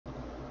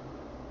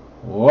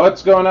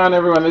What's going on,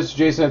 everyone? This is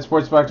Jason at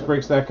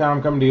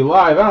SportsBoxBreaks.com coming to you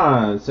live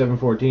on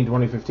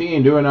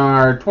 7/14/2015, doing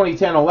our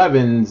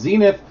 2010-11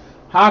 Zenith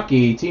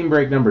Hockey Team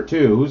Break number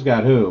 2. Who's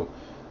got who?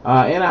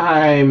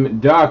 Anaheim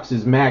Ducks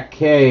is Matt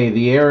K.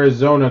 The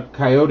Arizona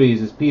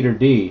Coyotes is Peter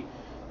D.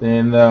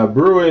 Then the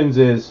Bruins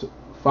is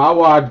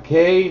Fawad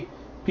K.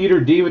 Peter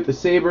D. with the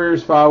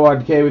Sabres,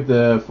 Fawad K. with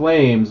the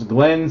Flames,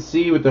 Glenn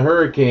C. with the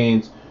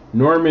Hurricanes,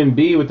 Norman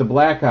B. with the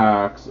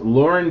Blackhawks,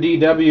 Lauren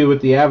D.W.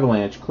 with the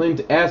Avalanche, Clint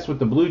S. with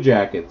the Blue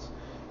Jackets,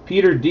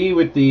 Peter D.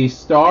 with the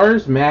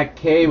Stars, Matt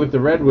K. with the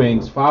Red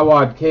Wings,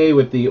 Fawad K.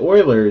 with the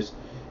Oilers,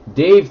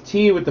 Dave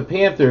T. with the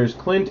Panthers,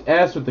 Clint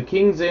S. with the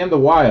Kings and the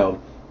Wild,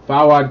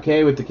 Fawad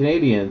K. with the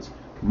Canadiens,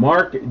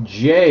 Mark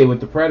J. with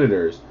the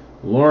Predators,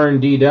 Lauren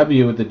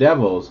D.W. with the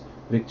Devils,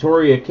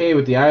 Victoria K.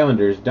 with the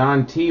Islanders,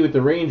 Don T. with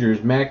the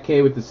Rangers, Matt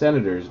K. with the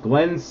Senators,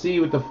 Glenn C.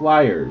 with the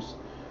Flyers,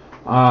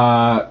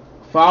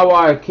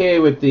 Fawad K.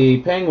 with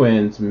the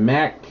Penguins,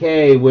 Matt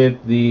K.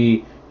 with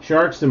the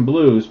Sharks and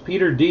Blues,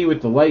 Peter D.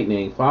 with the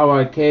Lightning,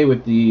 Fawad K.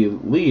 with the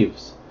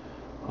Leafs,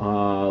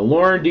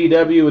 Lauren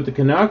D.W. with the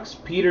Canucks,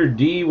 Peter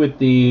D. with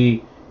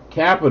the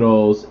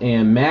Capitals,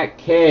 and Matt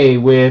K.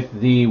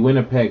 with the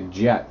Winnipeg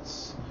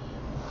Jets,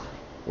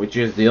 which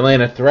is the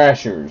Atlanta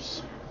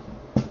Thrashers.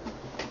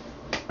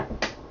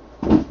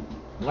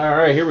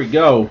 Alright, here we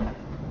go.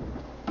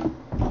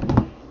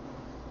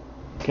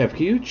 Kev,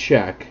 can you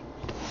check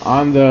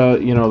on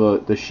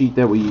the the sheet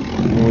that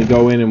when we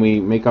go in and we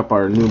make up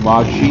our new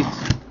log sheets?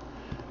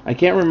 I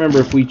can't remember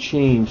if we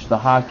changed the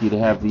hockey to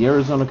have the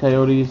Arizona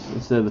Coyotes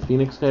instead of the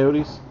Phoenix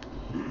Coyotes,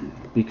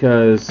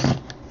 because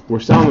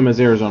we're selling them as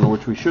Arizona,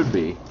 which we should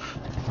be,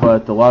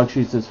 but the log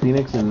sheet says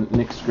Phoenix and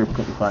Nick's script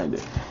couldn't find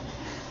it.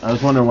 I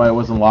was wondering why it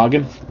wasn't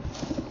logging.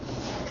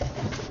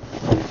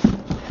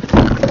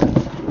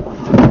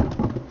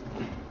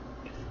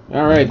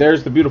 Alright,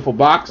 there's the beautiful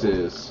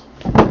boxes.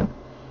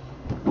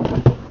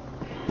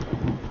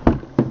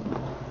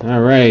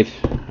 Alright,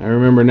 I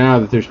remember now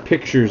that there's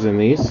pictures in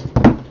these.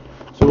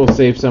 So we'll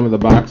save some of the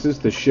boxes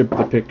to ship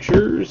the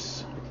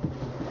pictures,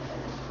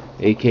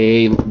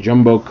 aka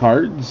jumbo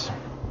cards.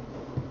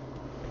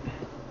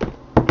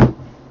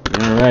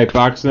 Alright,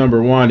 box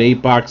number 1,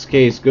 8-box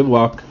case. Good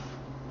luck.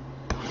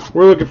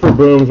 We're looking for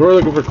Booms, we're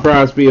looking for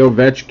Crosby,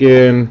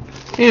 Ovechkin,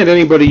 and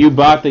anybody you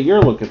bought that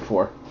you're looking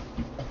for.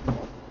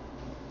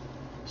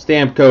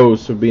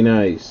 Stamkos would be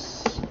nice.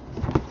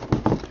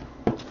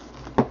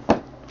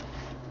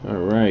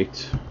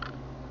 Alright.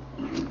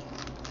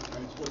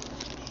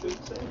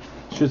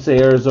 Should say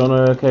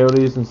Arizona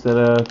Coyotes instead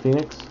of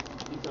Phoenix?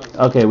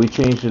 Okay, we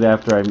changed it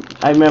after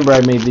I remember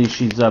I made these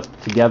sheets up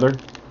together.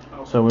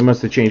 So we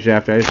must have changed it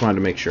after. I just wanted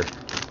to make sure.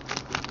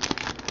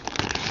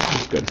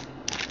 That's good.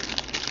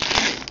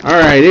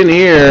 Alright, in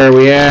here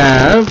we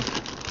have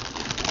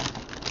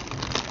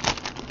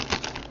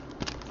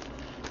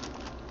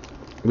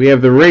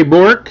the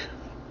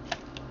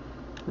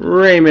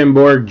Raymond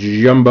Bork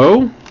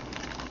Jumbo.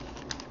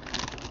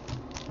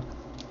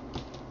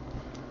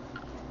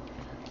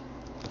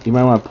 You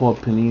might want to pull up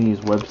Panini's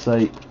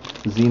website,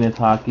 Zenith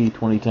Hockey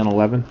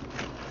 2010-11,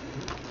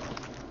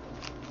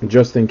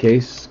 just in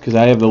case, because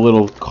I have the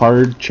little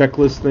card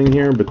checklist thing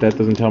here, but that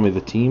doesn't tell me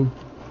the team.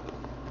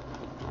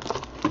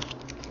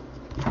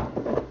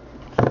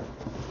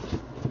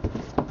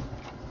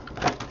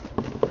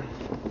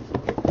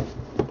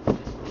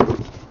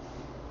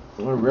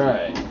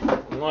 Alright,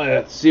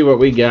 let's see what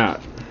we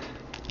got.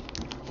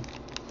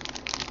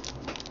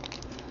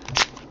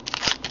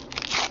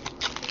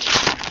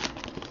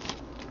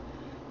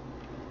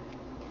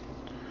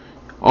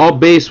 All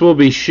base will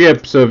be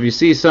shipped, so if you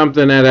see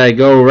something that I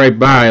go right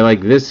by,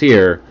 like this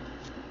here,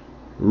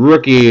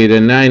 rookie to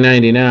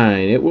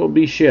 $9.99, it will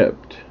be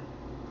shipped.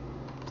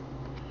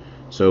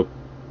 So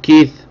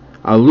Keith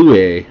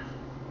Alue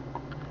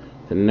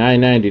to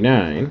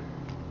 $9.99,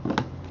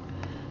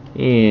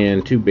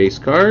 and 2 base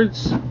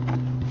cards.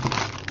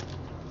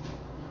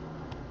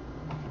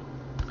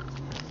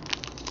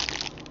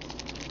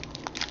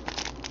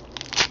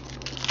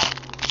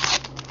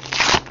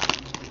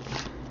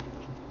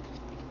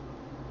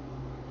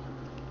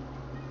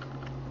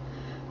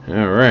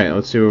 Alright,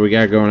 let's see what we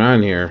got going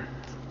on here.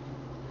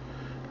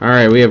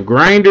 Alright, we have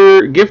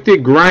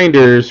gifted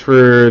grinders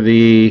for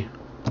the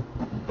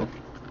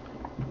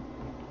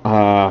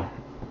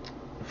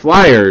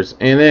Flyers.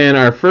 And then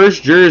our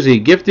first jersey,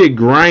 gifted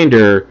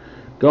grinder,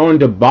 going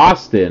to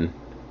Boston.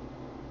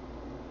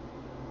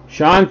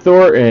 Sean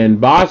Thornton,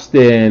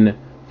 Boston,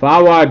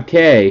 Fawad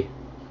K.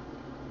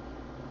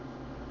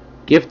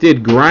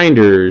 Gifted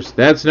grinders.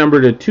 That's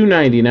numbered to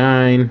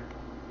 $2.99.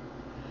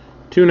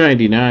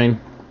 $2.99.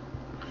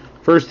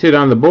 First hit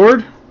on the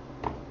board.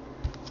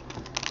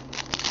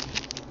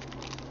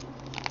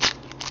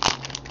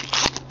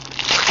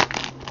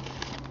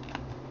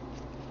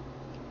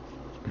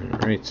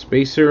 Alright,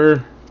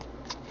 spacer.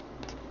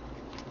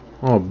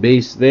 All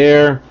base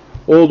there.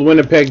 Old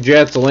Winnipeg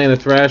Jets, Atlanta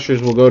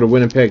Thrashers will go to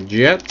Winnipeg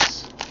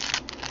Jets.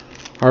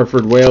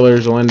 Hartford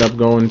Whalers will end up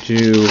going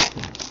to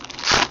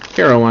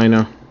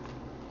Carolina.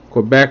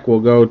 Quebec will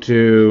go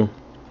to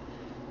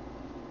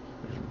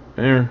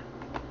There.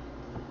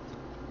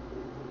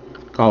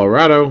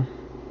 Colorado.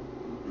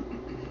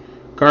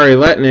 Kari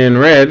Lettinen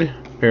red.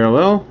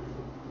 Parallel.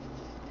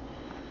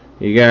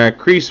 You got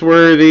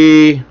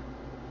Creaseworthy.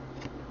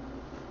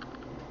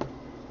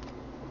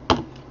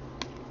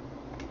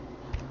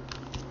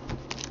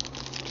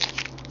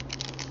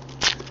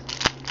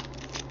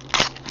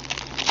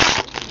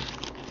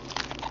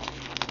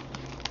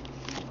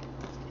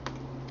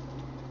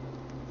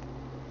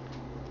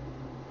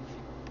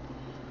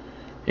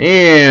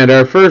 And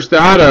our first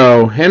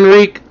auto,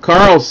 Henrik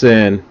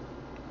Karlsson,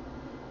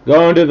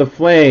 going to the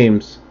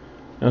Flames.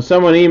 Now,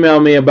 someone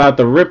emailed me about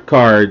the rip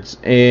cards,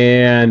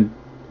 and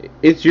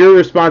it's your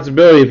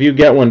responsibility if you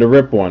get one to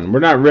rip one.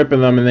 We're not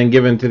ripping them and then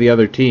giving to the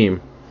other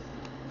team.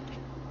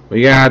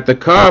 We got the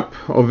Cup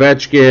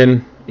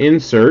Ovechkin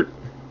insert.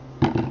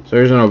 So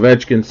there's an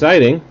Ovechkin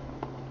sighting.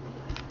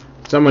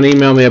 Someone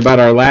emailed me about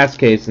our last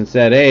case and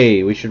said,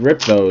 hey, we should rip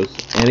those.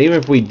 And even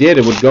if we did,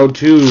 it would go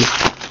to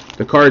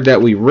the card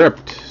that we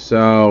ripped.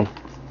 So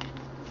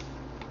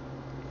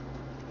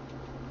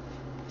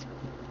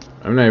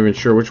I'm not even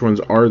sure which ones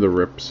are the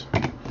rips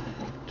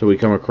till we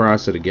come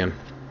across it again.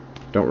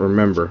 Don't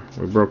remember.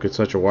 We broke it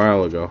such a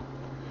while ago.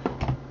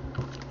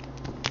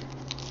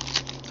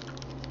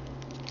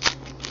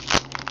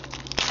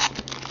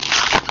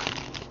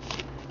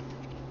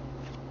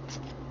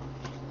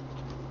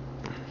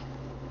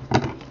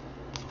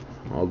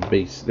 All the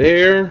base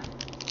there.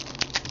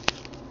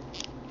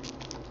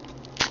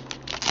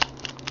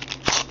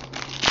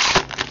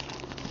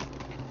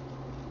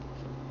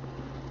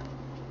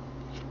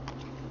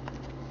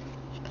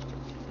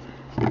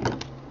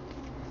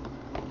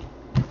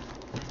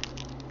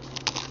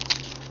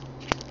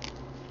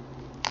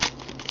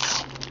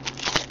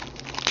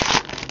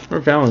 Or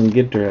if Alan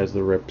Ginter has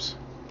the rips.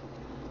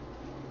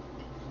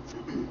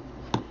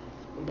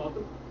 What about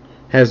them?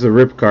 Has the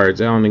rip cards.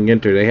 Alan and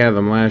Ginter, they had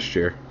them last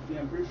year.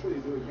 Yeah, I'm pretty sure they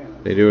do again.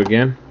 They do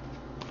again?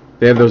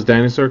 They have those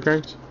dinosaur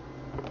cards?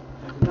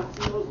 I did not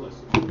see those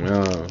listed.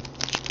 Oh.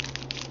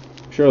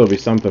 Sure there'll be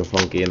something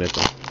funky in it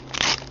though.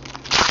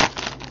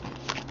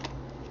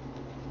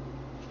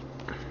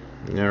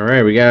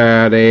 Alright, we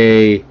got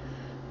a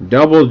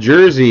double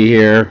jersey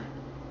here.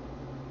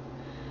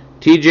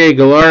 TJ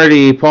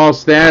Gallardi, Paul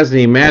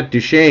Stastny, Matt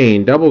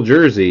Duchene, double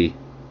jersey.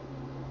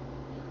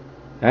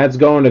 That's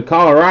going to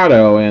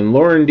Colorado and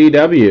Lauren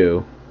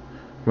DW.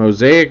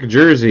 Mosaic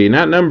jersey,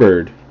 not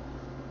numbered.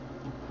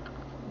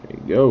 There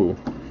you go.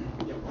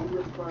 Yeah, one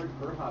rip card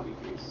per hobby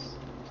case.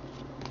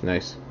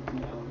 Nice.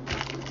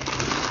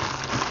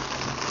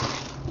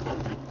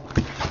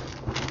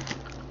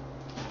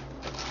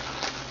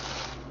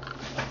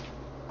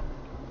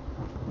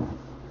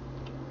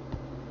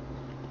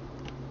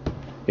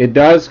 It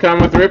does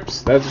come with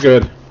rips? That's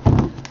good.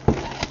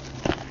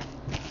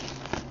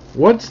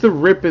 What's the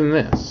rip in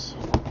this?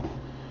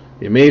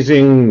 The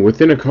amazing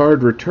within a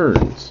card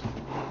returns.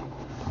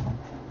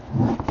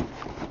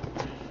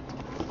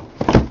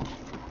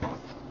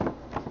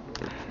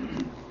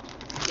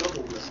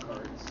 Double rip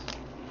cards.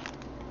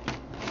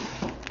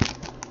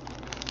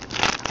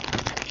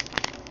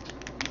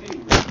 Mini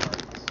rip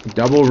cards.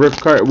 Double rip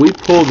card. We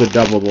pulled the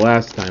double the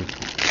last time.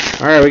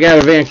 Alright, we got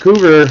a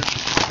Vancouver.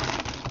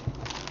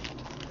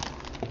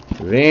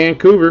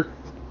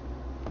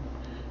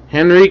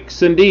 Henrik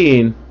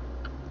Sedin,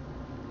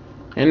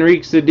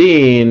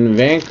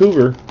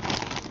 Vancouver.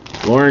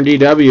 Lauren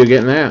DW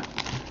getting that.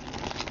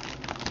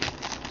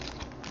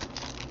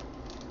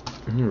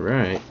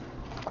 Alright.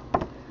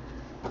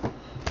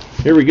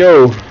 Here we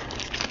go.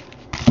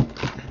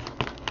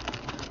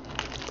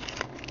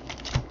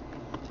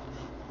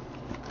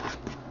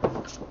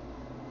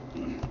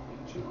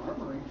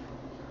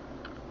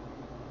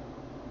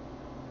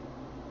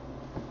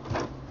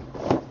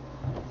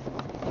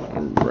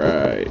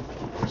 Alright.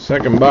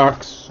 Second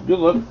box. Good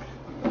luck.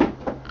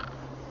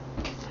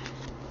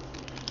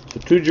 So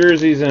 2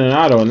 jerseys and an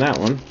auto in that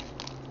one.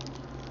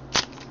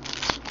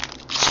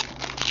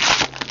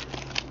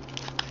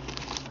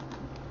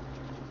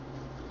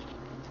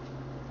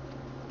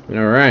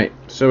 Alright.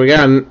 So we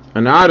got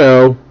an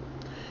auto.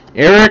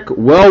 Eric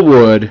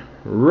Wellwood.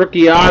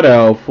 Rookie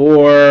auto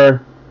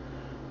for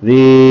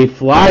the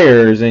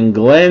Flyers and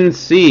Glenn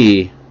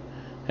C.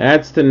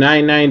 That's to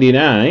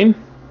 $9.99.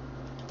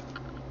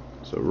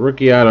 So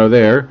rookie auto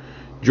there.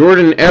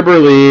 Jordan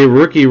Eberle,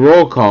 rookie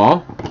roll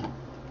call.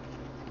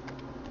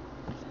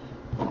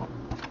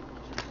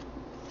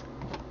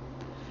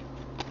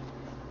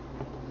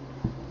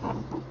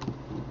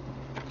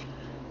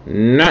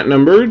 Not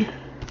numbered.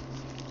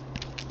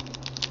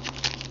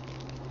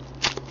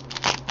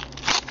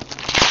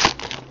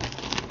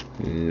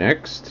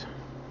 Next.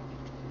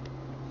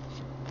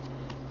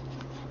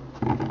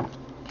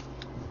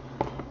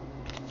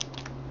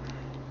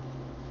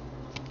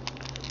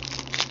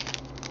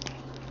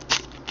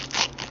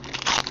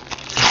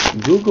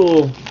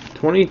 Google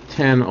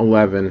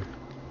 2010-11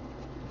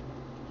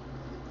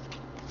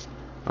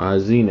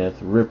 Zenith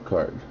rip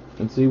card.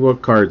 Let's see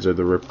what cards are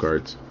the rip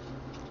cards.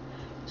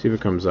 See if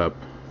it comes up.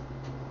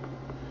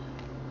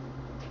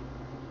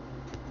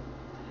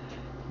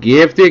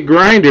 Gifted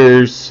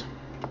Grinders.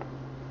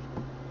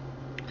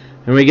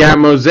 And we got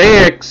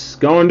Mosaics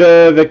going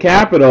to the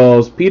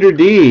Capitals. Peter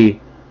D.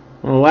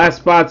 One of the last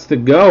spots to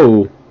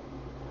go.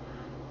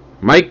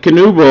 Mike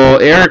Knuble,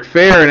 Eric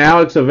Fair, and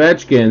Alex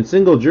Ovechkin.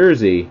 Single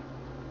jersey.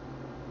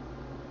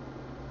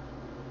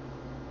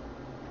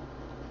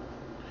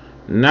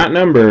 Not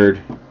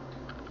numbered.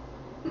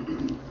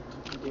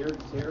 Dare to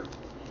Tear.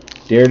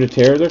 Dare to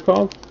Tear, they're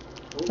called?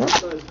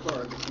 Oversized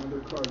card. There's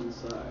another card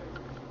inside.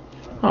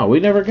 Oh, we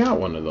never got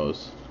one of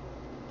those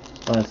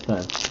last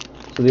time.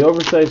 So the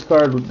oversized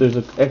card, there's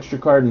an extra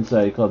card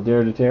inside called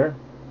Dare to Tear?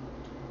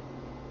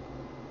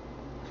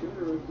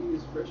 200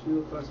 rookies, fresh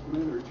new class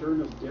commander,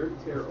 return of Dare to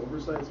Tear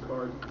oversized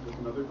card with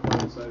another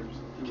card inside or just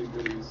two big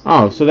goodies.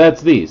 Oh, so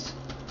that's these.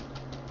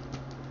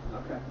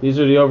 Okay. These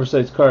are the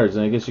oversized cards,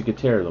 and I guess you could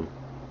tear them.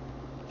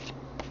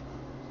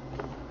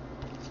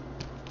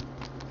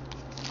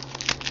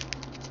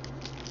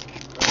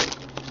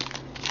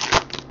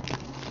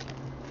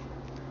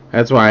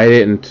 That's why I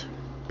didn't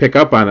pick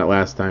up on it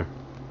last time.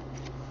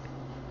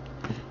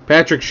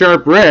 Patrick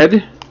Sharp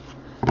red.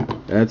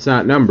 That's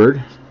not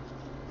numbered.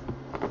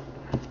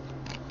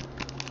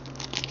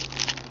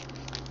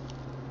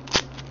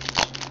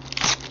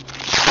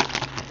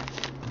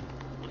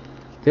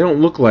 They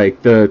don't look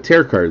like the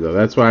tear card though.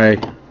 That's why.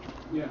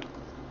 Yeah.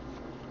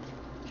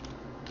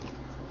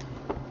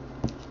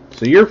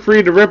 So you're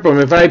free to rip them.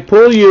 If I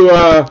pull you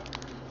a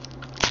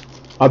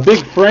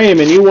big frame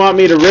and you want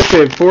me to rip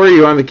it for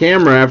you on the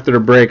camera after the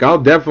break, I'll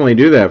definitely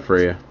do that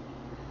for you.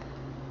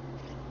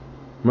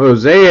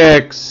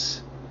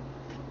 Mosaics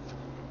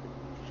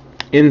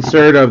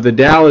insert of the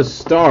Dallas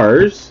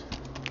Stars.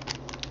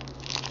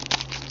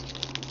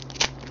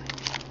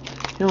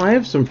 You know, I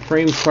have some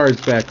framed cards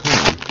back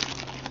home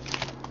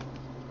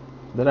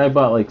that I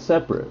bought like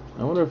separate.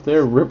 I wonder if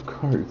they're rip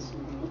cards.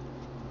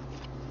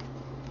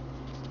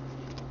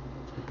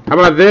 How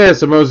about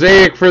this? A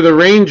mosaic for the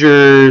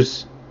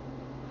Rangers.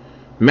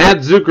 Matt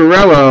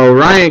Zuccarello,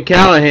 Ryan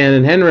Callahan,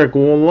 and Henrik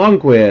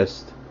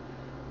Lundqvist.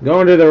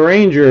 Going to the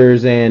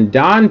Rangers, and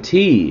Don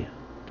T.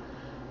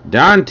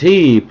 Don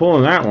T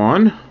pulling that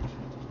one.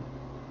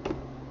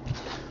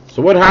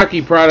 So what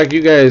hockey product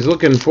you guys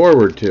looking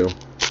forward to?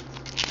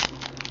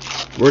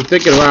 We're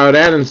thinking about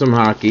adding some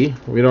hockey.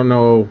 We don't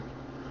know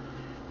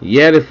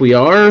yet if we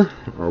are,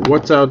 or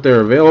what's out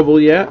there available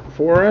yet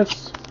for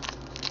us.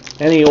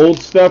 Any old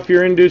stuff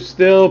you're into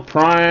still?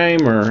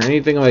 Prime or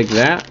anything like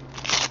that?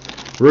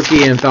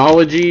 Rookie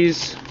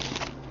anthologies.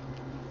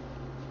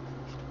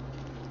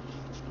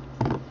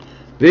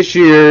 This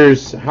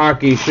year's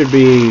hockey should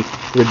be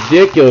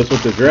ridiculous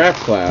with the draft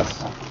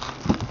class.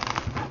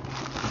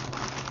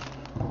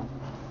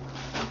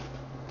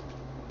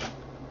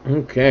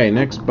 Okay,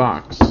 next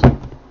box.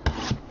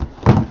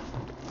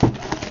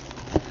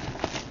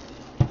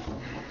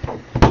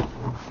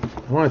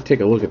 I want to take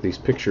a look at these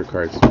picture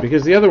cards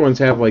because the other ones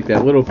have like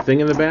that little thing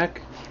in the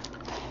back.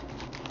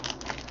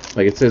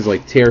 Like it says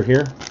like tear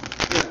here.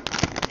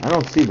 I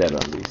don't see that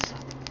on these.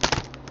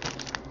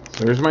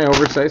 So there's my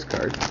oversized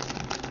card.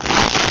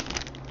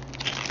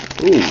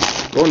 Ooh,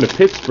 going to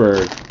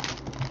Pittsburgh.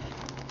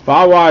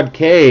 Fawad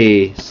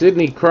K.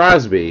 Sidney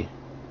Crosby.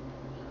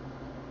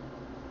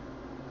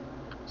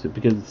 Is it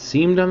because it's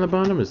seamed on the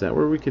bottom? Is that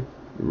where we could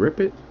rip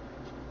it?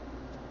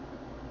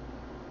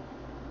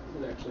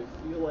 Does it actually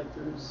feel like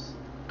there's...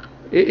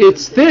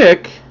 It's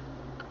thick.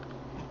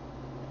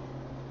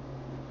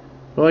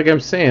 But like I'm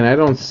saying, I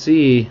don't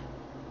see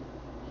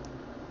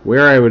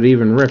where I would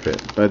even rip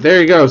it. But there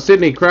you go,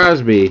 Sidney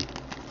Crosby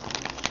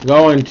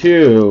going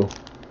to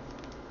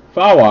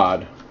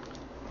Fawad.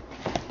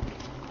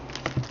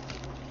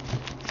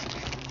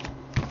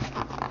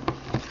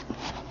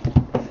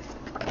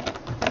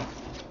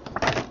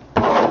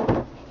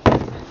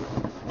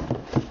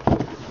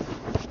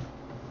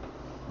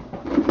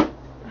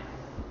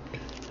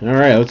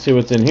 Alright, let's see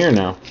what's in here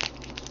now.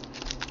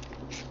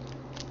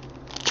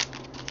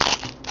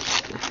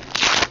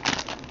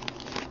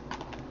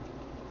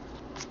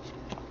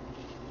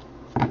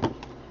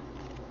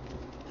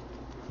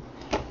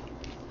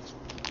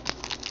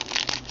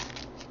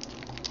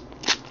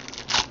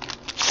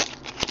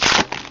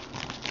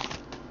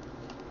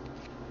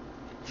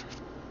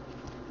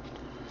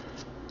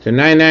 To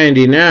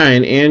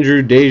 $9.99,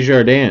 Andrew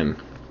Desjardins.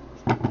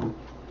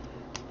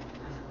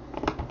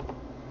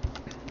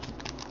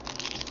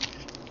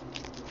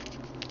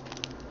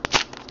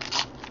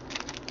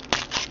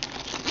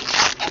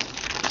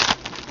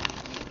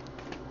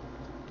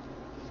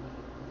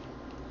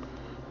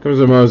 Comes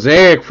a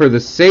mosaic for the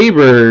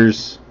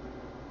Sabres.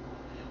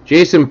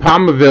 Jason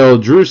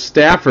Pominville, Drew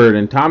Stafford,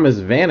 and Thomas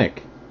Vanek.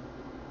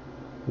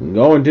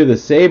 Going to the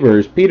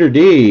Sabres, Peter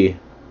D.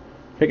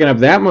 Picking up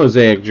that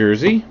mosaic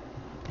jersey.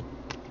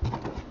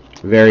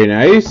 Very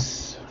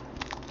nice.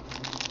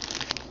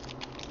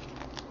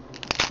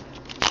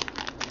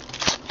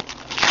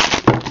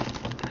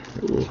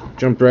 Ooh,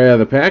 jumped right out of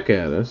the pack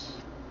at us.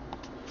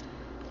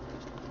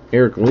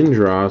 Eric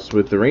Lindros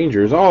with the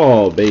Rangers,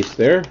 all base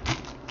there.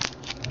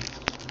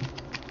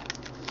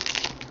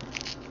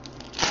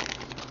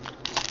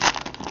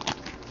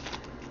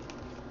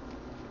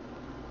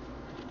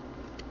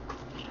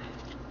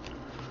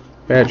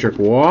 Patrick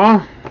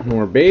Waugh,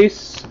 more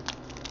base.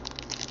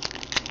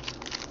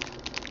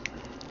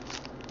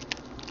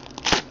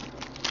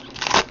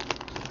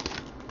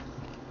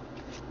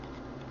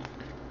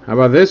 How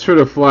about this for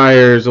the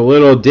Flyers? A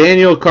little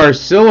Daniel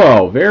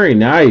Carcillo. Very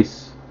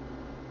nice.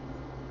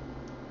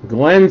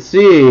 Glenn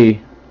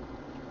C.,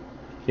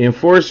 the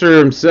enforcer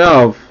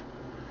himself,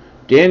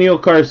 Daniel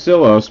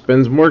Carcillo,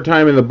 spends more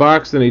time in the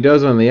box than he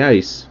does on the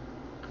ice.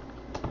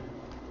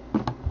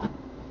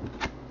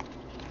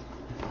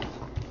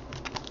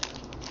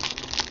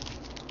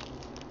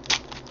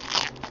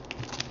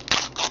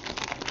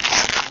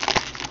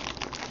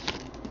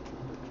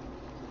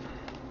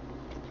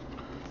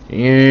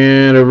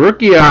 And a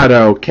rookie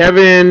auto,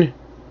 Kevin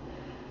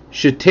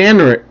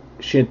Shatankirk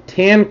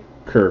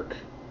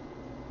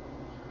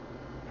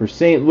for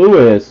St.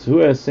 Louis. Who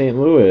has St.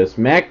 Louis?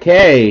 Matt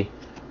K.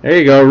 There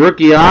you go,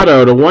 rookie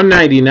auto to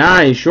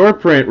 199, short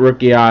print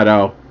rookie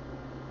auto.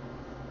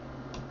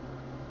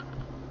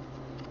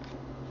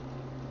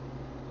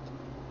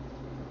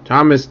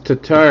 Thomas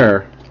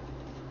Tatar.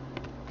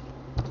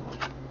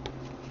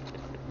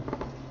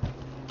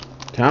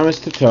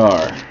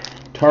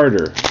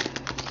 Tartar.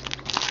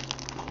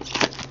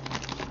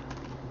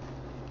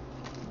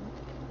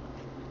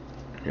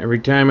 Every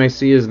time I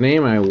see his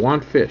name, I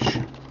want fish.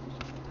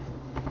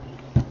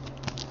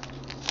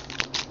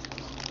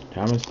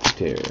 Thomas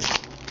Tatar.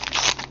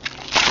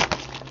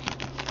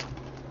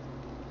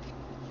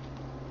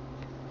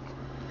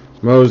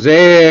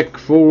 Mosaic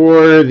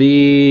for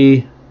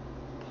the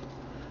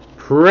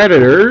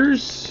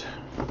Predators.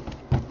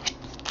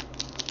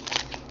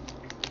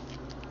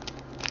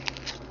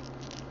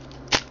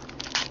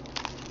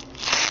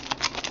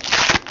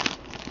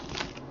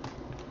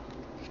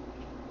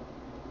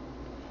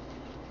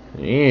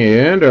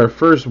 And our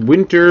first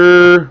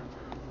Winter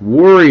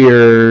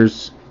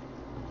Warriors.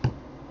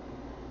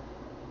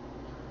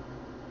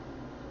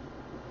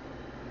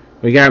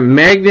 We got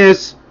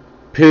Magnus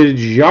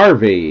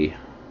Pajjarvi.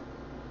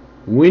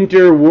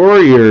 Winter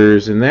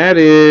Warriors, and that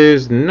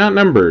is not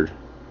numbered.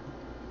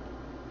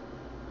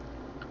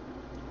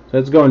 So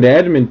that's going to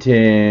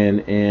Edmonton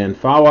and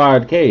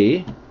Fawad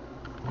K.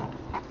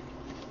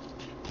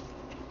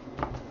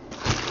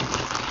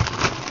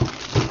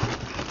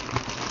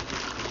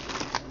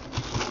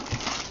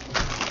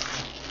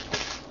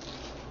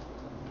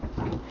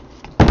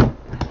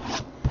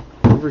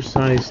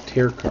 Oversized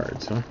tear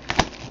cards, huh?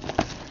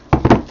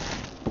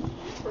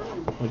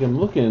 Like I'm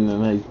looking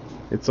and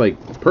it's like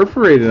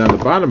perforated on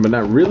the bottom, but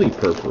not really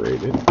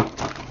perforated.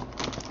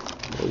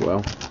 Oh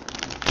well.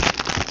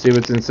 Let's see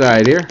what's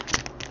inside here.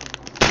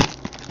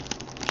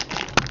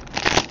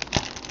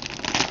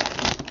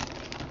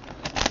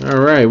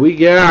 Alright, we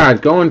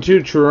got going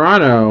to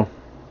Toronto.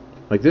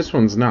 Like this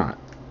one's not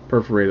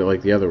perforated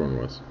like the other one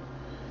was.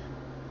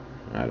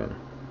 I don't know.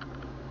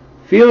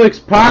 Felix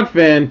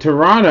Potvin,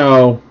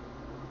 Toronto.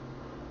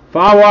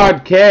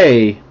 Fawad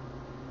K.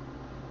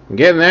 I'm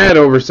getting that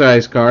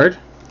oversized card.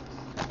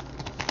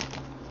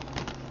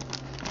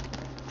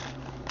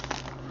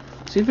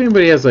 See if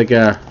anybody has like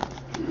a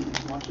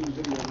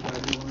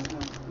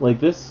like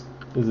this.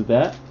 Is it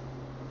that?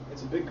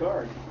 It's a big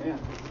card, yeah.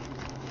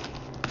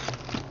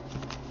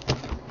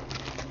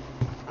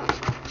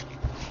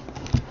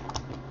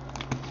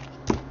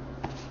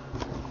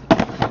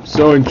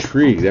 So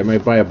intrigued. I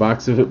might buy a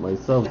box of it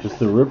myself just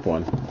to rip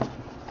one.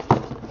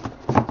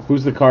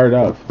 Who's the card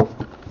of?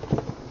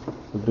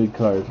 The big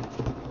card.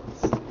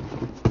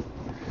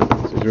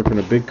 So he's ripping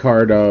a big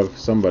card of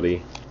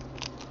somebody.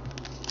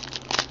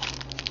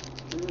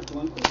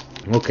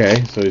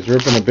 Okay, so he's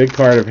ripping a big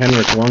card of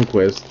Henrik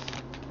Lundqvist.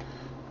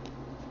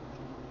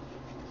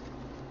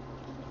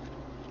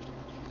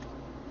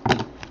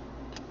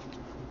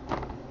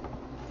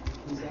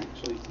 He's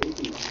actually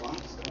taking a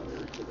box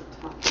cutter to the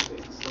top of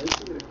it,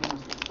 slicing it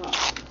across the top.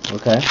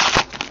 Okay.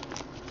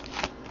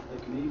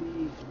 Like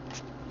maybe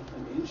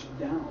an inch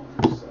down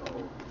or so.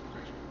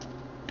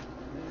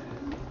 And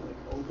then like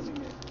opening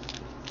it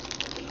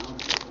like an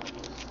envelope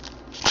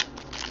almost.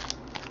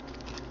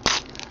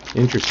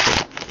 Interesting.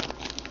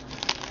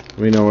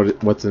 We know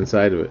what's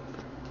inside of it.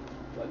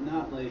 But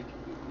not like,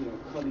 you know,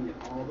 cutting it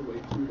all the way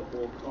through the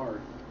whole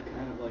card.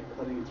 Kind of like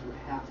cutting it through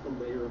half the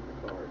layer of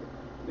the card.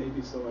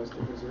 Maybe so as to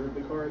preserve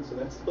the card, so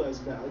that still has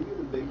value,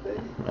 the big thing.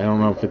 I don't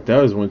know if it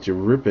does once you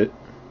rip it.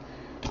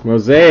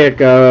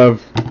 Mosaic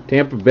of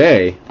Tampa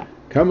Bay.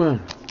 Come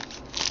on.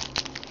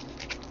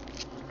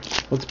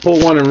 Let's pull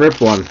one and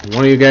rip one.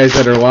 One of you guys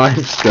that are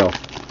live still.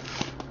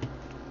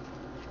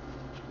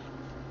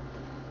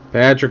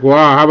 Patrick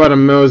Waugh, how about a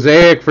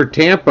Mosaic for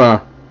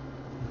Tampa?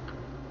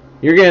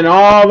 You're getting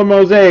all the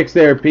mosaics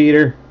there,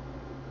 Peter.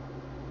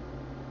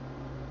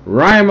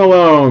 Ryan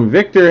Malone,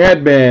 Victor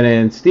Hedman,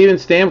 and Steven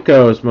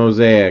Stamkos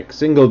mosaic.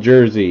 Single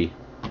jersey.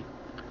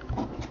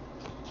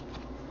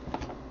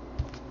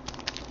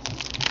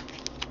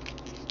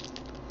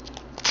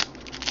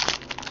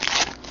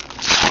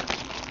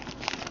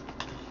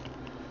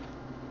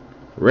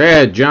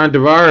 Red, John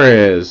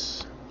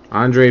Tavares.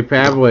 Andre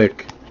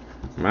Pavlik.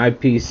 My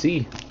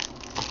PC.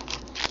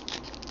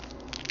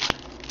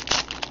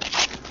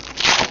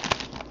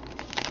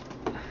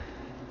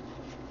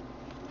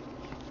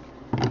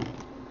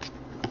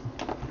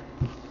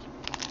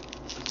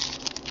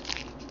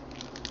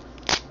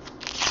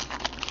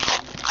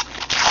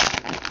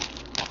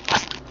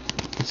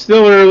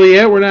 still early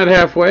yet. We're not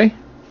halfway.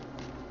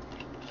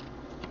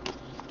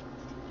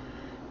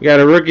 We got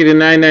a rookie to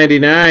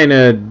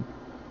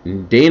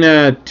 999,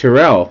 Dana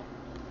Terrell.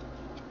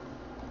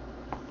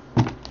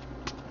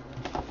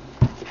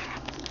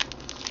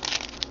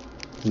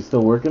 Is he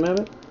still working at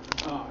it?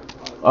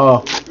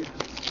 Oh,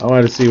 I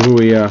wanted to see who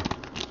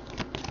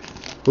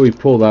he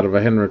pulled out of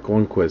a Henrik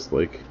Lundqvist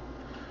league.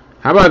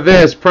 How about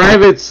this?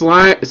 Private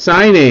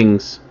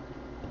signings.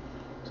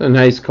 It's a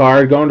nice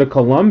card going to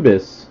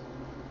Columbus.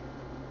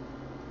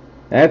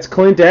 That's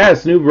Clint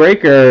S. New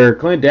breaker.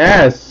 Clint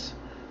S.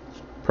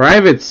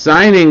 Private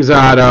signings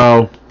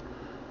auto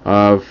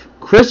of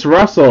Chris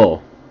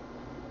Russell.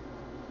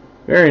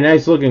 Very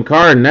nice looking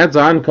card, and that's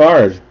on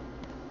card.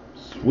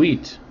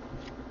 Sweet.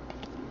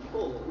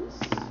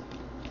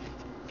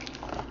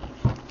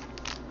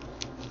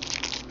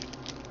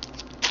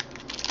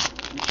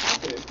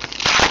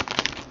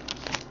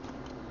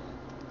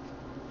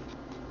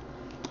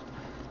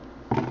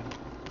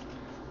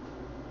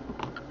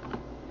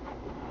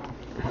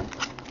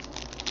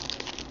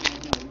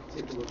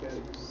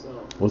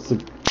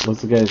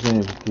 What's the guy's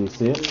name? Can you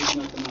see it?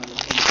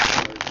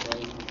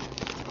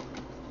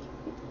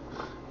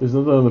 There's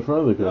nothing on the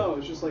front of the card. No,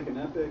 it's just like an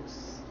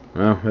Epix.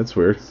 Oh, that's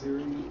weird.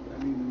 Series. I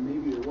mean,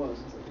 maybe there was.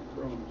 It's like a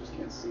chrome. You just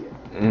can't see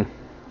it.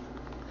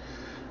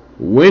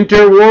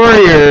 Winter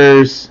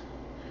Warriors.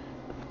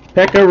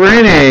 Pekka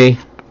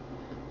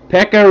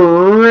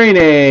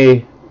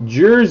Rinne.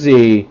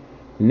 Jersey.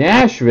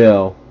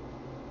 Nashville.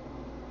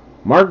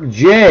 Mark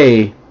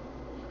J.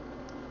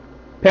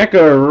 Pekka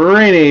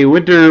Rinne,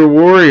 Winter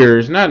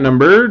Warriors, not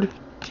numbered.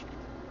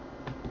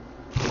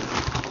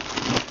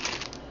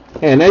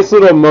 Yeah, nice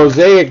little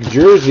mosaic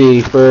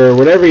jersey for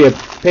whatever you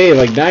pay,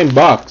 like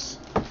 $9.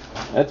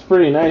 That's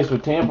pretty nice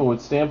with Tampa with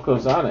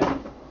Stamkos on it.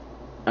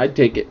 I'd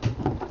take it.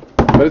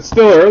 But it's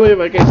still early,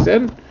 like I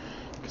said.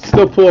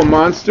 Still pull a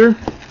monster.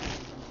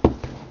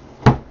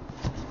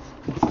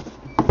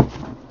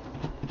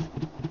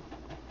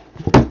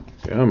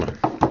 Come on.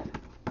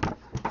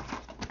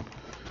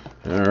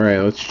 Alright,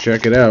 let's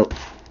check it out.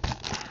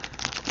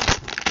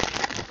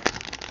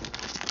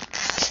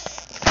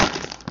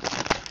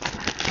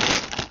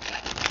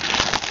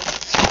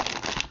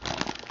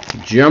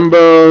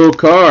 Jumbo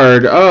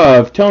card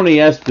of Tony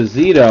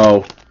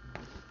Esposito.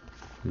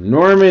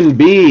 Norman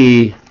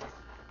B.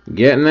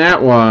 Getting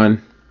that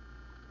one.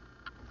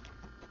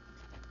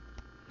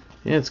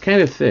 Yeah, it's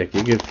kind of thick.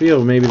 You can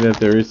feel maybe that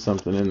there is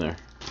something in there.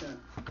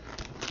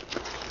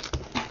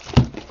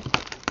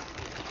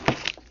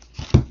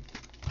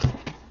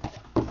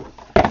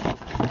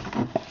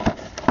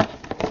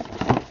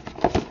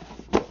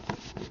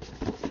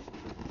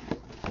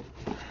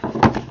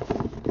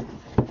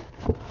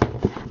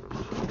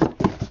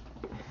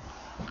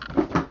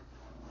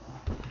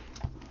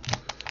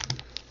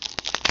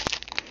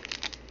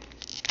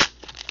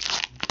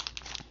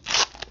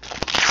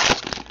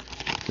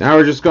 Now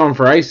we're just going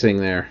for icing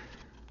there.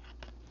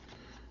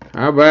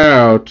 How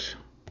about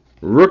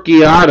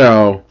rookie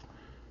auto,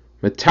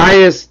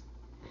 Matthias?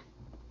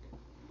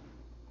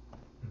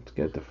 Let's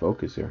get the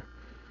focus here.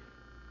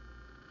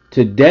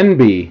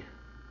 Tedeschi.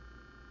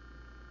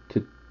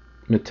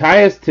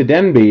 Matthias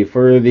Tedeschi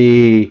for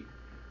the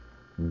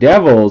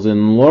Devils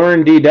and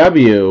Lauren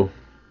DW.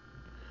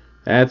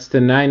 That's to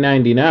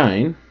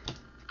 $9.99.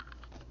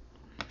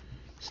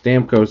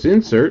 Stamkos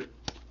insert.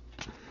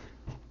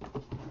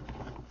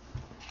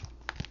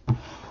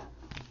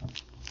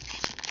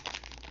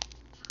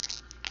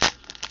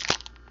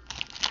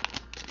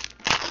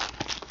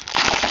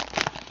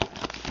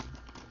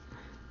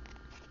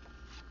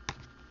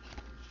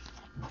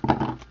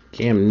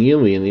 Cam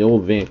Neely in the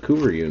old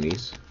Vancouver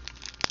unis.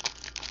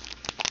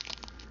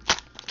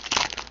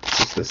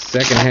 Just the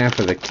second half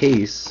of the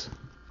case.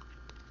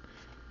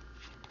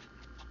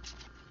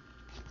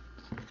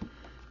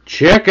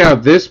 Check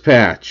out this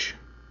patch.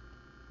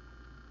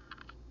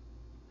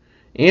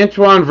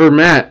 Anton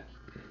Vermette.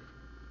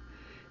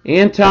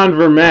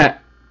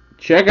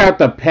 Check out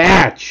the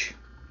patch.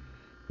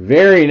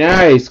 Very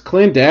nice.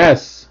 Clint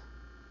S.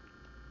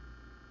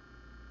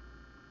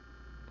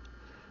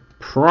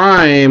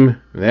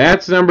 Prime.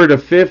 That's number to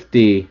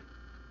 50.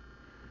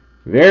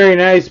 Very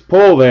nice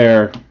pull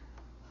there.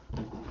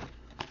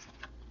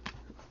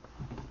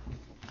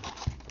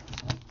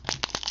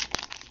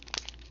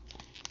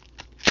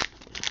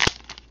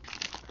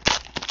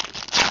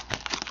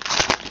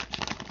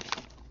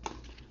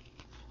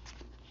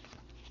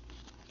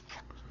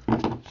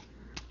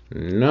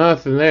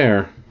 Nothing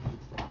there.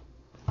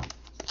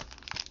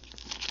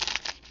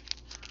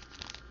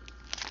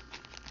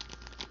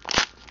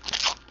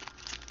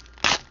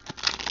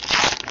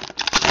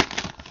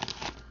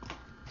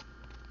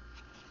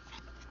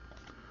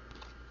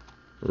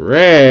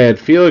 Red,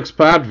 Felix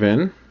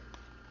Potvin.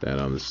 That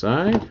on the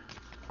side.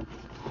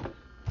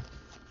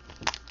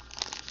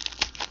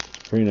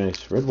 Pretty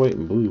nice red, white,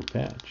 and blue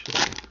patch.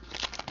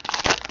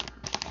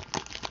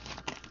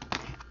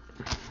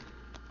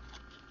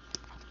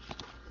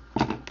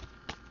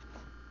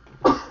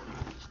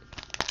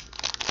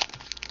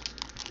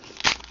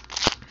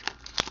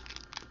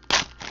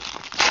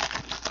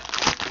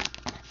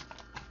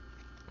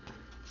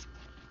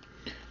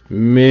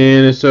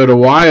 Minnesota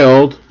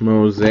Wild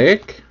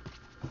Mosaic.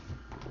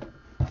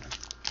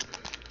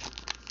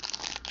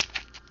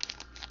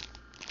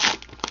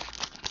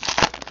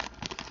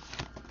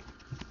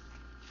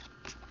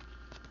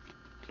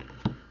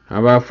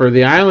 How about for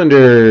the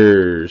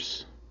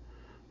Islanders?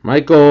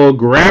 Michael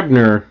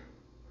Grabner.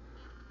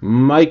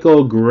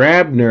 Michael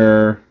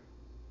Grabner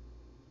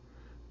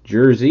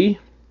jersey.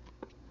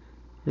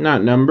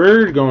 Not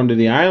numbered. Going to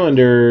the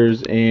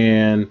Islanders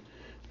and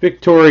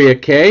Victoria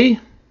K.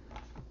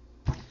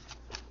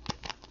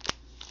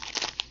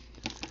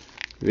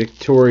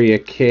 Victoria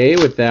K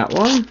with that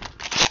one.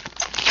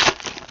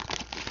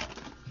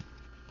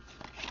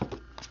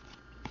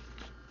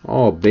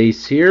 All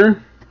base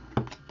here.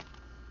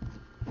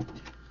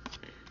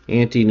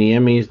 Antti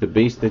Niemi is the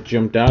base that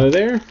jumped out of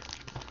there.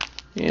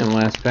 And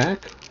last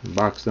pack,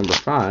 box number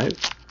 5,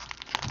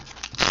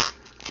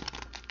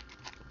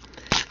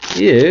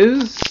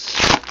 is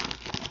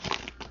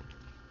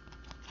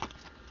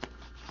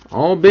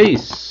all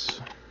base.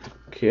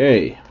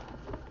 Okay.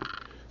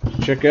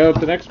 Let's check out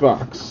the next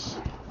box.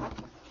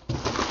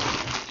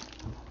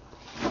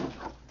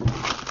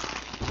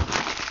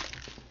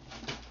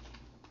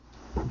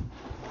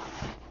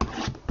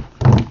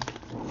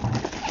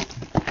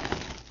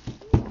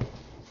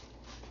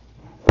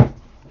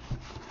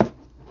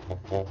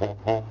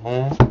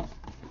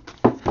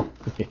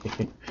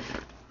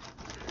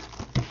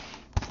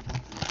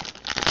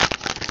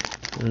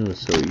 I'm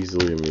so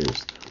easily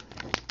amused.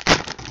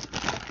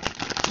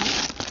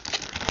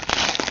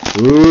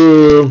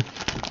 Ooh.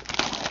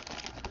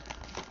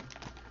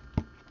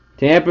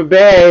 Tampa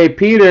Bay,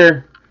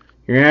 Peter.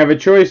 You're going to have a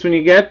choice when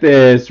you get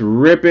this.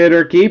 Rip it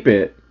or keep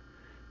it.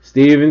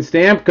 Steven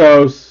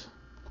Stamkos.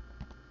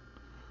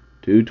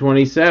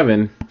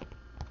 227.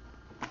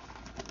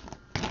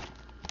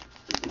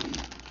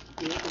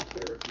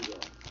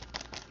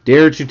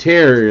 Dare to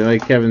tear,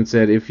 like Kevin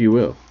said, if you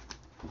will.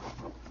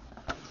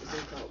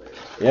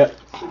 Yep.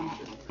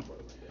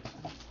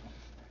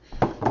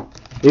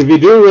 If you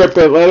do rip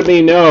it, let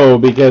me know,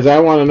 because I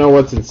want to know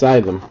what's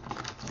inside them.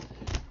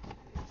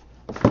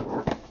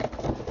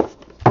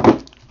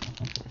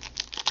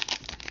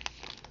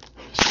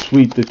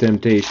 Sweet the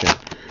temptation.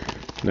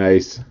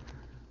 Nice.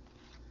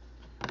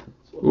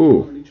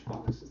 Ooh.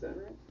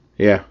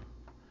 Yeah.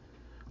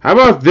 How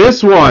about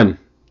this one?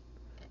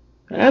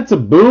 That's a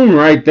boom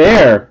right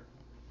there.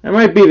 That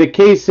might be the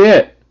case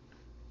hit.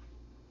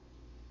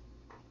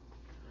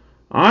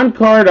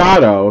 On-card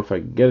auto, if I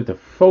can get it to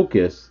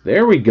focus.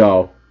 There we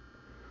go.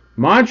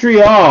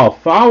 Montreal,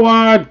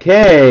 Fawad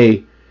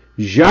K.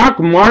 Jacques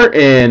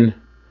Martin.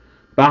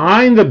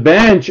 Behind the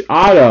bench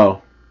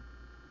auto.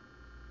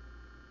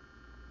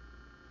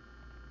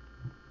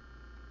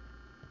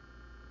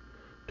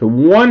 To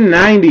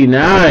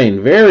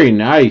 199. Very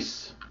nice.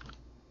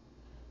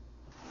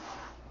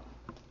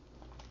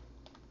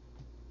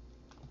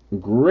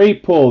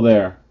 Great pull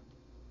there.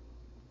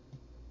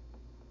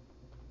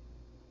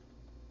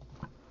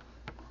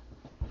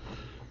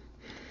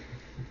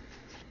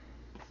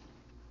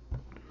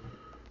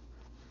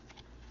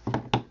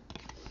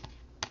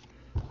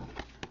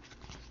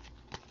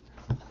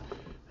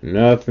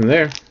 Nothing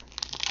there.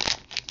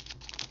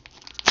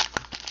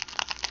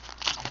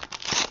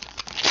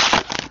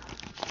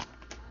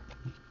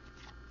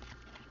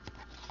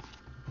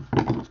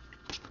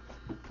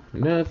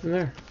 Nothing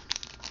there.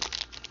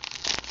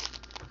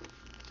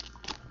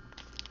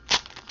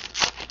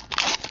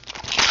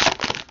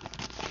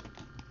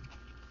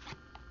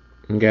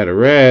 We got a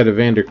red of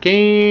Evander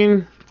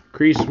Kane,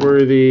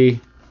 crease-worthy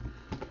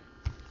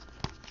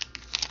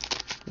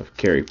of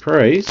Carey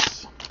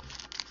Price.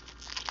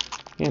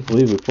 Can't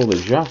believe we pulled a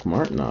Jacques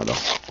Martin auto.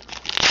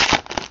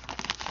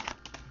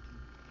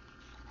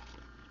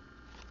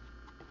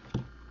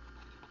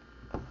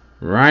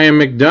 Ryan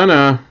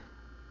McDonough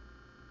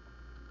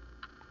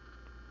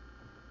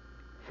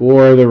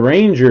for the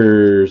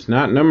Rangers,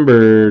 not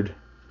numbered,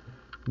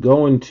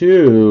 going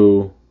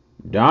to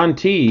Don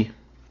T.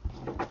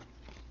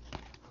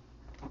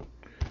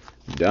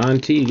 Don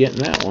T getting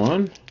that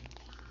one.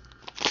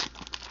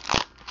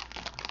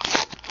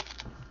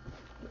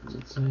 What does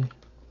it say?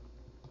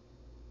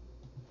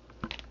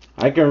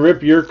 I can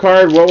rip your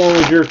card. What one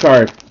was your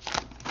card?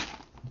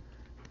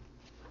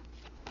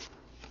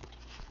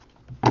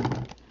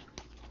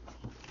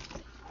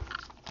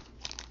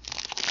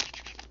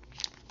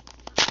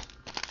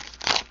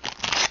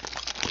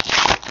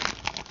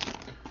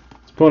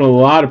 It's putting a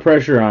lot of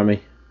pressure on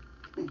me.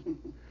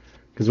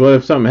 Because what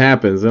if something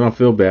happens? Then I'll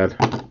feel bad.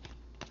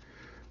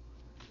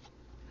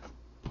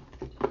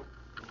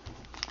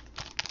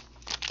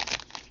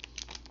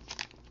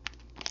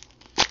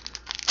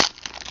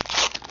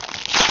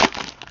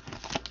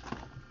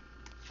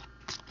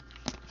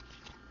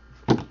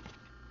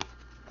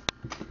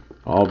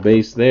 All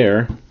base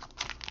there.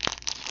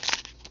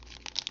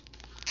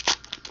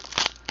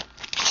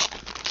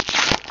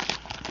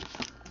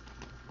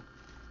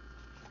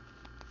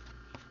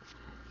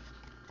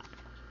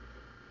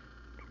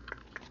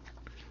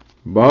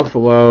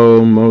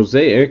 Buffalo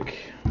Mosaic.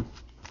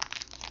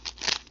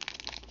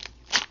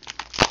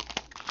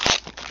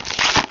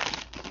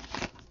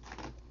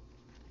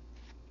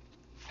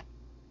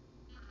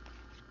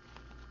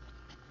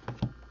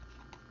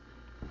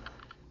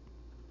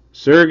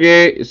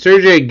 Sergey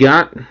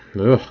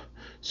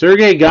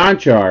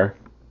Gonchar.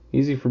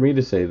 Easy for me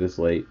to say this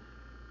late.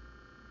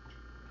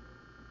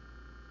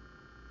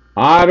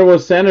 Ottawa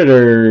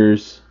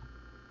Senators.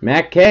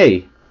 Matt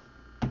K.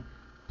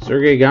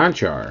 Sergey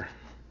Gonchar.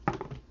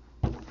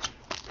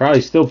 Probably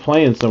still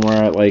playing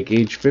somewhere at like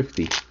age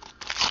 50.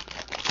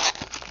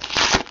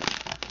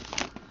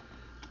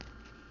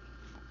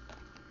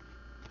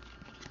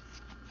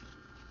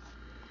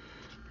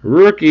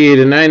 Rookie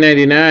to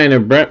 999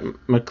 of Brett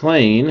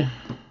McLean.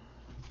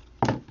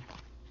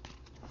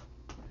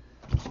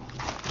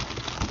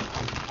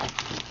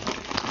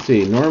 Let's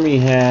see, Normie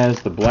has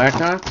the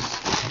Blackhawks.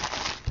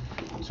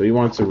 So he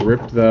wants to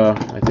rip the...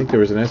 I think there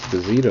was an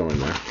Esposito in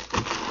there.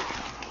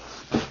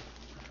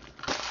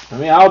 I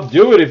mean, I'll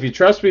do it. If you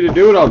trust me to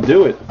do it, I'll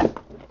do it.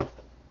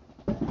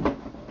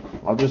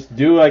 I'll just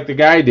do like the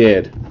guy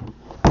did.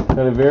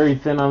 Cut it very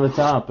thin on the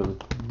top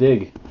and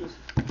dig. Just,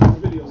 the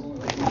video's only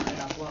like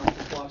 1.5 long.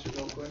 Just watch it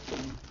real quick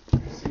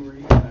and see where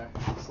he kind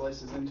of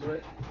slices into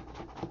it.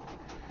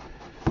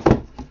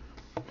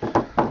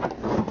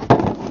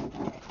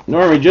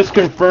 Normie, just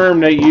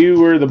confirm that you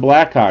were the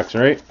Blackhawks,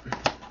 right?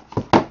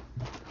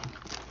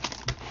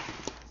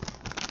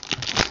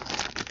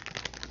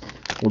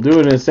 We'll do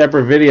it in a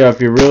separate video if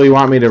you really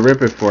want me to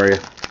rip it for you.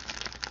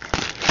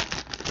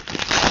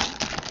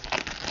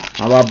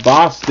 How about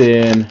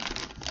Boston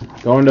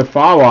going to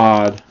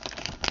Fawad?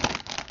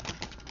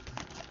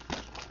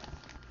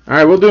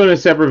 Alright, we'll do it in a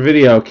separate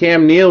video.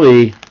 Cam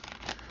Neely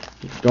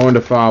going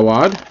to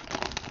Fawad.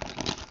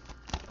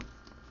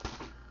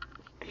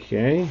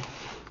 Okay.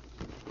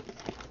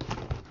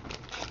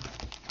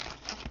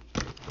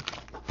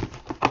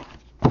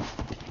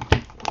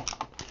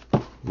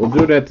 We'll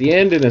do it at the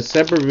end in a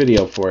separate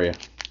video for you.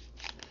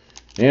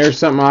 There's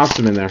something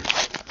awesome in there.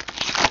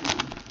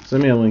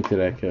 Send me a link to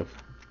that, Kev.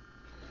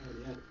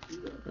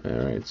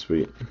 Alright,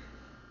 sweet.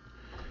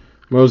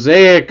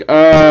 Mosaic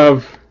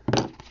of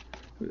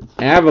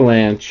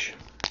Avalanche.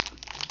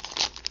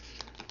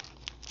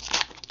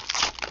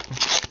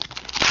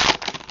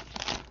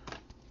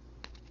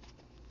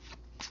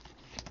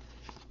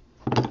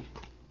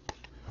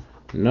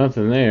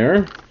 Nothing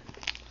there.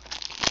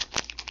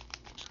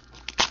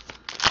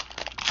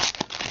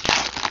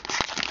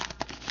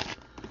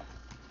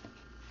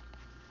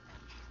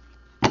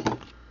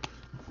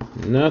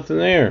 Nothing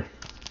there.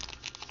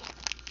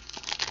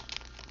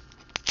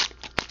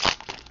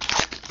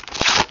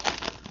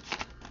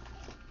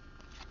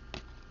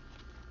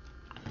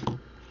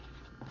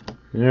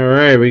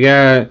 Alright, we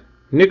got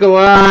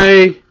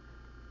Nikolai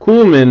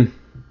Kuhlman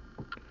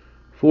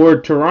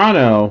for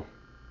Toronto.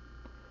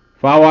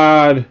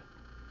 Fawad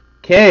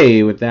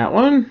K with that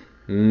one.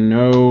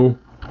 No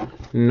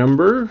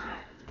number.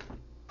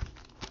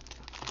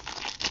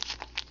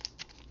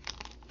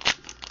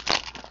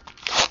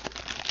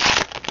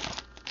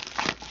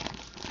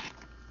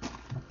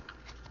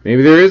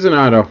 Maybe there is an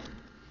auto.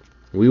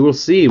 We will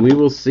see. We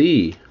will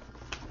see.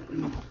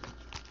 Not going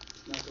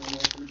well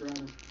from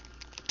driving.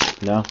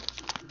 No.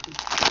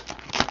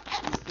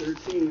 He's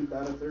 13th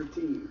out of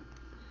 13.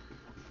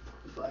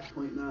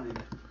 5.9.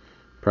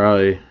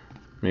 Probably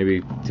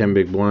maybe 10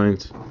 big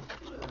blinds. I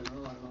don't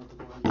know what the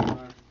blinds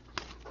are.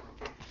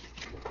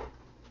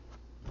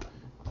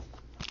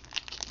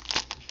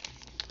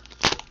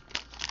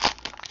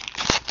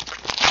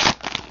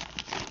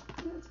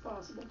 Yeah, it's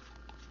possible.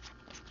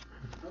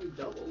 Oh, he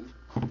doubled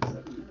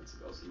 7 minutes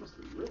ago, so he must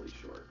be really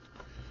short.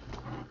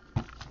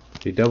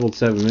 He doubled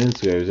 7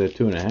 minutes ago. He was at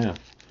 2.5.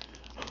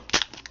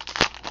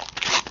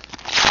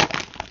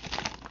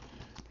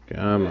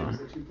 Come on.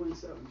 He's at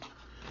 2.7.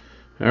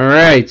 All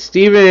right,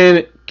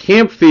 Stephen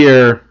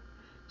Kampfier.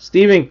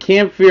 Stephen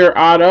Kampfier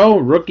auto,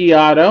 rookie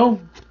auto.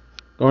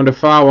 Going to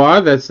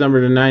Fawad. That's number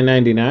to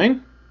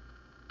 999.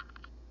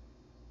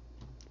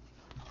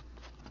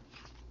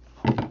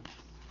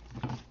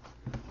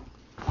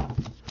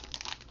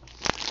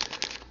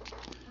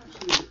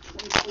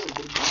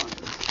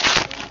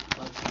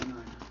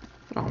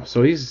 Oh,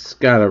 so he's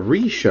got a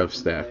reshove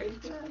stack. Yeah, he's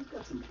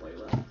got some play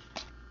left.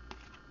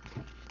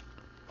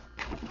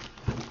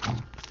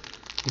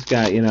 He's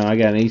got, you know, I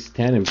got an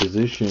ace-10 in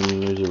position.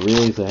 There's a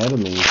raise ahead of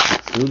me.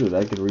 Suited,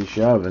 I could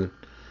reshove, and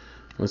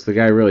unless the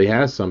guy really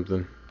has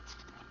something.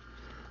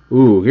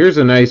 Ooh, here's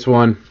a nice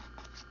one.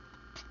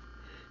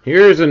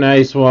 Here's a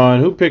nice one.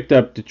 Who picked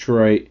up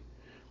Detroit?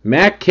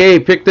 Matt K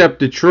picked up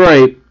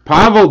Detroit.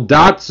 Pavel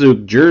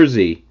Datsyuk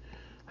jersey.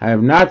 I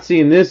have not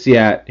seen this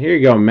yet. Here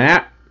you go,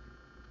 Matt.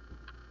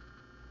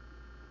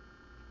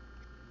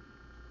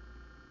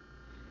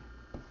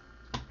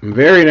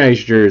 Very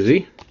nice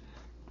jersey.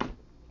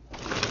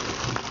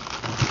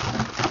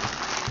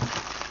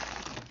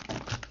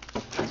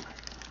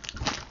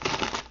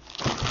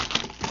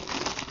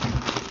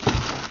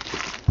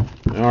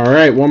 All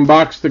right, one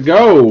box to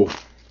go.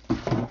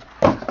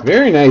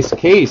 Very nice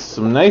case.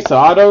 Some nice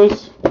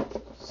autos.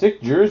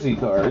 Sick jersey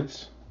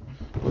cards.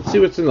 Let's see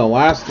what's in the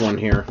last one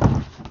here.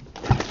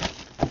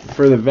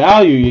 For the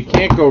value, you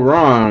can't go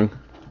wrong.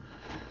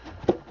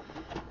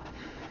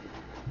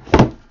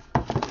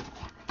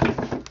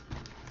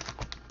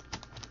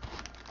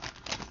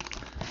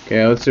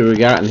 Okay, let's see what we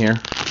got in here.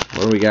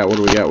 What do we got? What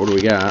do we got? What do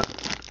we got?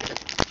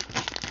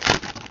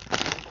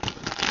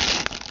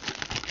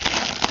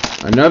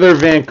 Another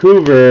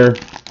Vancouver.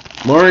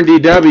 Lauren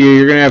DW,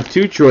 you're going to have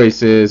two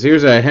choices.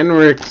 Here's a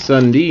Henrik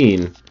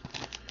Sundin.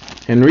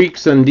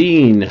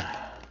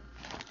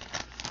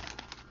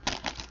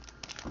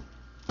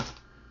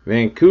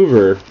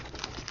 Vancouver.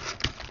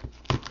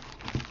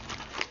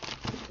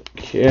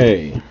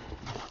 Okay.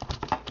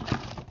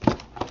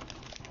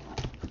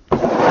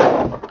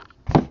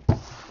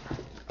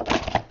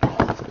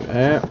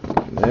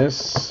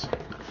 This.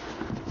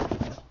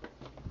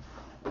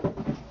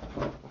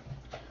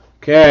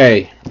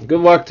 Okay. Good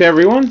luck to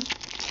everyone.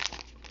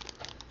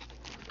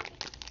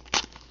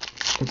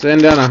 Let's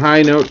end on a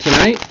high note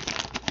tonight.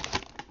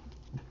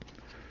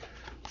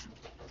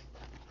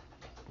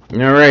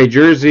 All right,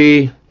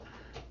 jersey.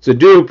 It's a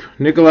dupe.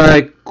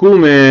 Nikolai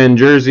Kuhlman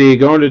jersey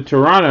going to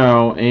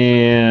Toronto,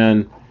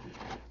 and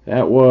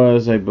that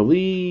was, I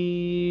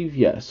believe,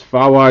 yes,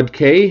 Fawad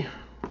K.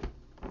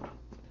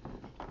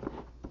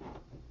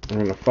 I'm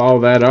going to follow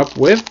that up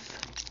with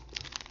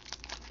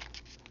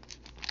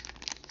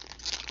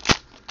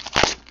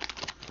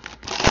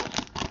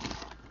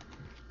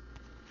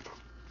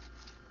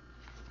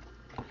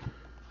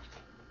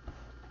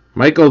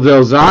Michael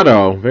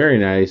Delzato. Very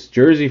nice.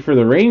 Jersey for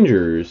the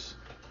Rangers.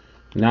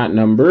 Not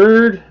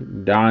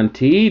numbered. Don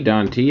T.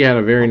 Don T had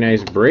a very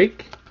nice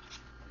break.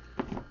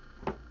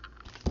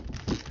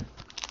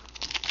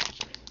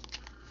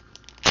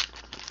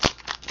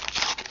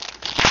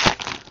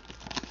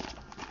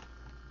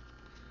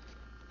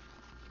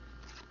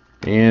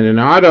 And an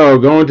auto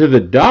going to the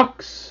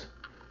Ducks.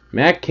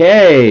 Matt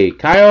K.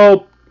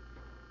 Kyle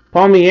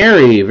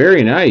Palmieri.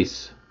 Very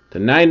nice. To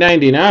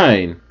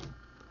 $9.99.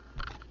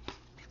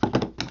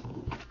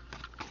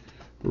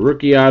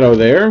 Rookie auto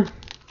there.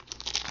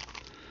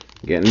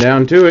 Getting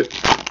down to it.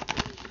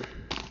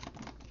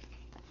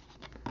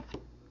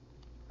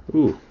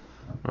 Ooh.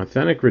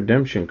 Authentic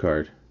redemption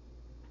card.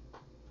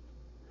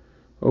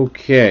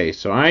 Okay,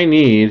 so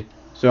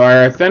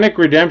our authentic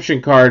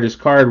redemption card is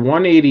card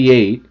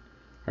 188.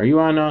 Are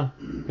you on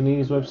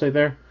Panini's website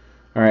there?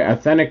 All right,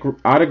 authentic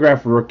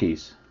autograph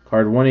rookies,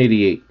 card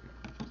 188.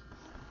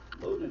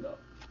 Load it up.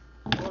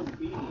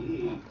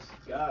 188.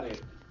 Got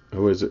it.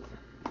 Who is it?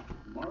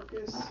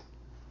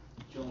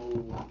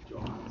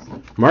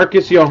 Johansson.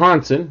 Marcus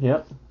Johansson.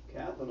 Yep.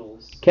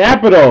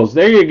 Capitals.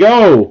 There you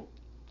go.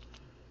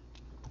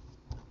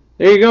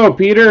 There you go,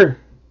 Peter.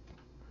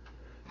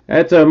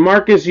 That's a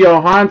Marcus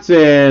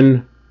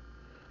Johansson.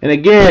 And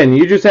again,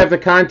 you just have to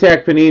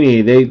contact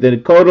Panini. The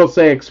code will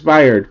say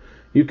expired.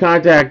 You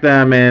contact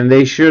them and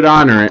they should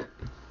honor it.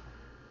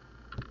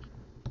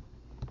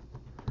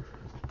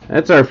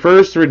 That's our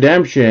first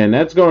redemption.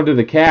 That's going to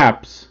the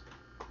Caps.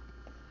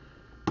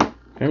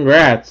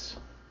 Congrats.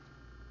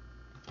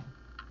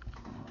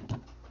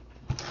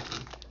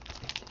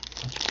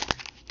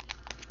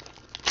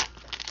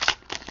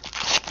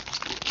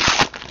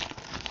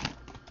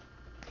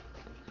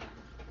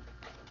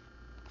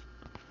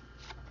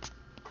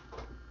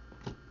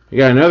 We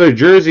got another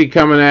jersey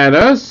coming at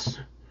us.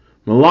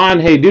 Milan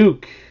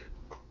Hajduk.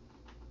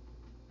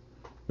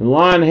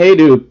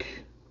 Lauren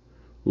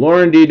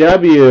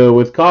DW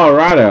with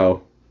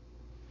Colorado.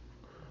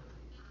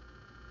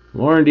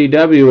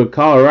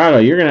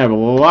 You're going to have a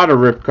lot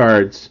of rip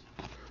cards.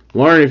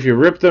 Lauren, if you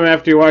rip them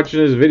after you're watching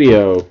this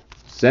video,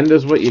 send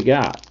us what you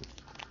got.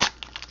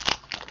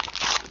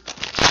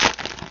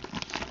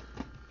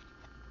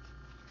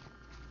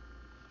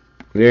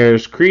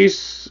 There's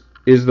crease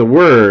is the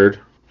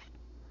word.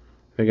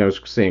 I think I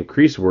was saying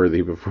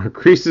crease-worthy before.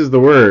 Crease is the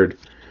word.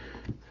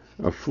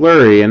 A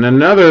flurry. And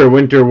another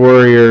Winter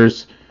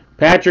Warriors,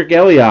 Patrick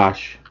Elias.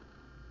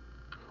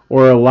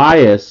 Or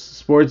Elias,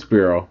 Sports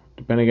Bureau,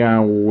 depending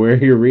on where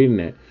you're reading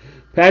it.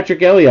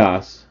 Patrick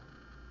Elias.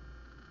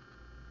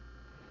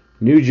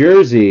 New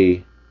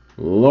Jersey,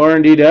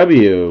 Lauren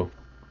DW.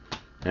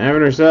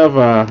 Having herself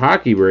a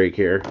hockey break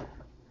here.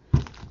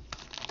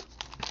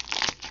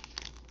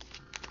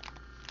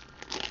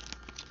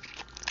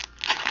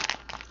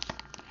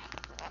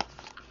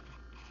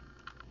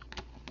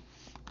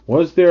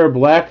 Was there a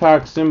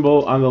Blackhawk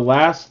symbol on the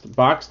last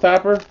box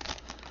topper?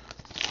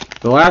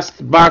 The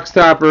last box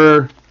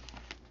topper,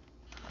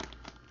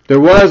 there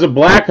was a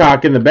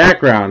Blackhawk in the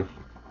background.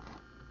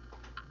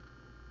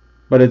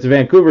 But it's a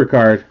Vancouver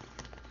card.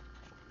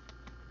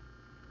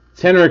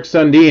 It's Henrik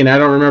Sundin. I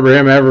don't remember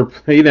him ever.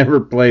 He never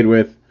played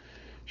with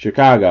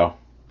Chicago.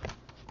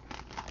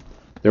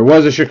 There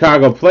was a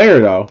Chicago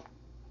player, though.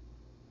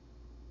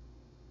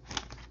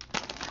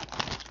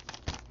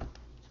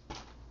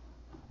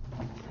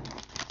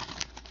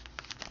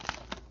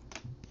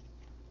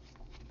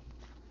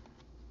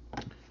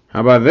 How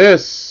about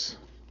this?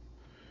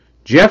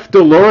 Jeff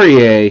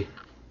Delorier.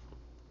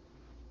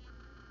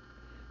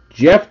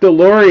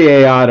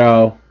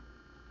 Auto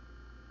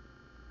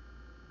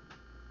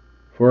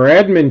for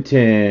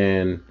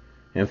Edmonton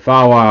and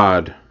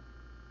Fawad.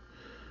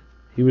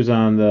 He was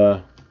on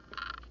the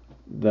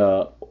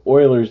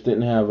Oilers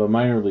didn't have a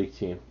minor league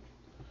team.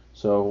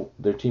 So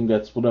their team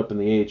got split up in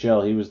the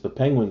AHL. He was the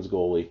Penguins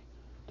goalie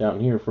down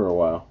here for a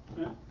while.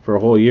 Yeah. For a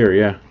whole year,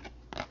 yeah.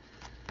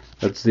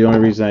 That's the only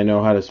reason I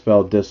know how to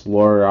spell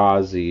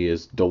Desloriazi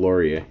is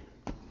Delorier.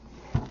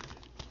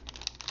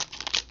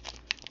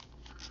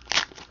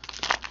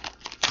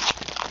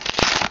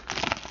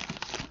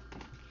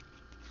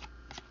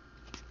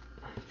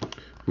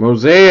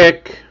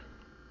 Mosaic.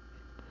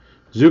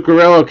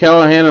 Zuccarello,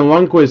 Callahan, and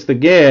Lundqvist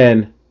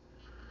again.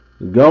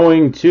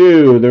 Going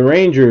to the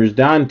Rangers,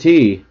 Don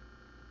T.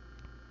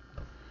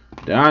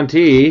 Don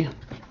T.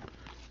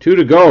 2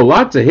 to go.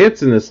 Lots of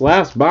hits in this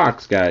last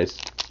box, guys.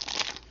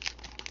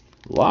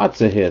 Lots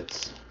of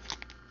hits.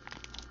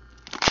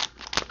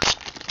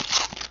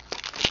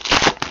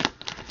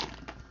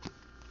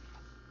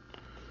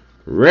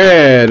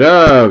 Red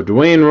of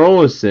Dwayne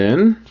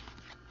Rollison.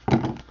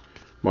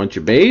 Bunch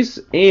of base.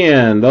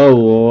 And the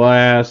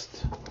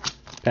last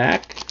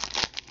pack.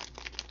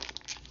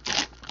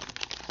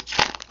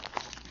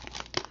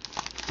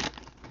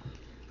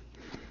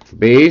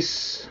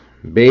 Base,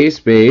 base,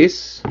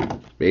 base,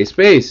 base,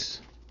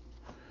 base.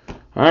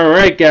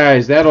 Alright,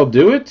 guys, that'll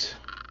do it.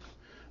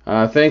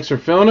 Thanks for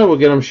filling it. We'll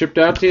get them shipped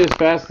out to you as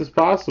fast as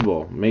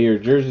possible. May your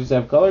jerseys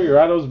have color, your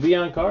autos be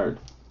on card.